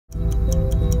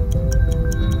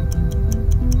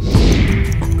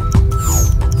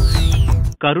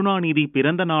கருணாநிதி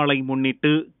பிறந்த நாளை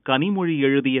முன்னிட்டு கனிமொழி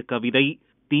எழுதிய கவிதை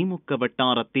திமுக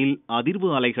வட்டாரத்தில் அதிர்வு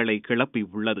அலைகளை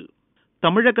கிளப்பியுள்ளது.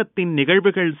 தமிழகத்தின்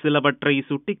நிகழ்வுகள் சிலவற்றை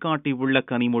சுட்டிக்காட்டியுள்ள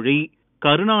கனிமொழி,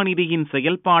 கருணாநிதியின்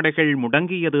செயல்பாடுகள்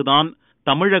முடங்கியதுதான்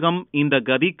தமிழகம் இந்த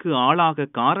கதிக்கு ஆளாக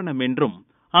காரணம் என்றும்,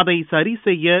 அதை சரி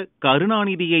செய்ய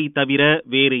கருணாநிதியை தவிர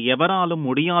வேறு எவராலும்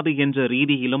முடியாது என்ற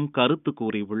ரீதியிலும் கருத்து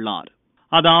கூறியுள்ளார்.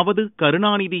 அதாவது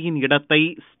கருணாநிதியின் இடத்தை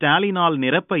ஸ்டாலினால்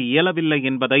நிரப்ப இயலவில்லை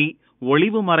என்பதை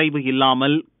ஒளிவு மறைவு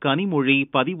இல்லாமல் கனிமொழி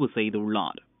பதிவு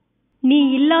செய்துள்ளார். நீ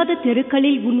இல்லாத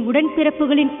தெருக்களில் உன்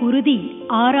உடன்பிறப்புகளின் குருதி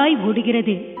ஆராய்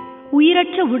ஓடுகிறது.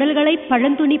 உயிரற்ற உடல்களை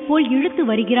பழந்துணி போல் இழுத்து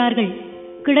வருகிறார்கள்.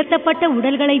 கிடத்தப்பட்ட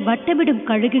உடல்களை வட்டமிடும்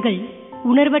கழுகுகள்,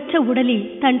 உணர்வற்ற உடலில்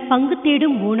தன் பங்கு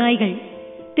தேடும் ஓநாய்கள்.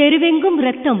 தெருவெங்கும்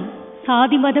இரத்தம்,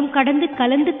 சாதி மதம் கடந்து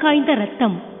கலந்து காய்ந்த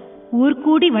இரத்தம்.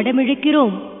 ஊர்கூடி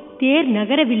வடமிழுக்கிறோம், தேர்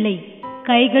நகரவில்லை,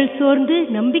 கைகள் சோர்ந்து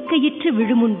நம்பிக்கையிற்று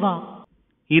விழுமுன்வா.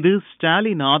 இது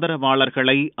ஸ்டாலின்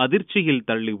ஆதரவாளர்களை அதிர்ச்சியில்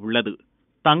தள்ளியுள்ளது.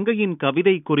 தங்கையின்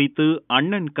கவிதை குறித்து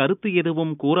அண்ணன் கருத்து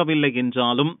எதுவும் கூறவில்லை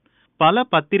என்றாலும் பல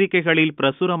பத்திரிகைகளில்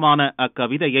பிரசுரமான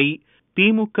அக்கவிதையை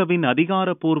திமுகவின்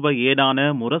அதிகாரப்பூர்வ ஏடான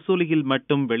முரசொலியில்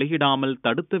மட்டும் வெளியிடாமல்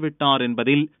தடுத்துவிட்டார்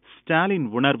என்பதில் ஸ்டாலின்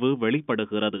உணர்வு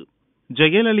வெளிப்படுகிறது.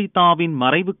 ஜெயலலிதாவின்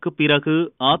மறைவுக்கு பிறகு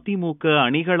அதிமுக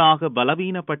அணிகளாக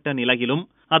பலவீனப்பட்ட நிலையிலும்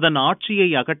அதன் ஆட்சியை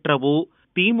அகற்றவோ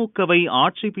திமுகவை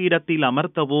ஆட்சி பீடத்தில்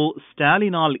அமர்த்தவோ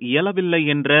ஸ்டாலினால் இயலவில்லை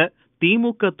என்ற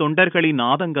திமுக தொண்டர்களின்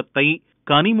ஆதங்கத்தை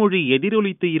கனிமொழி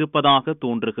எதிரொலித்து இருப்பதாக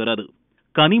தோன்றுகிறது.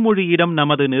 கனிமொழியிடம்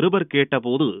நமது நிருபர்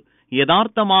கேட்டபோது,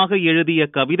 யதார்த்தமாக எழுதிய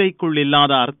கவிதைக்குள்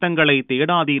இல்லாத அர்த்தங்களை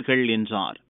தேடாதீர்கள்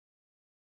என்றார்.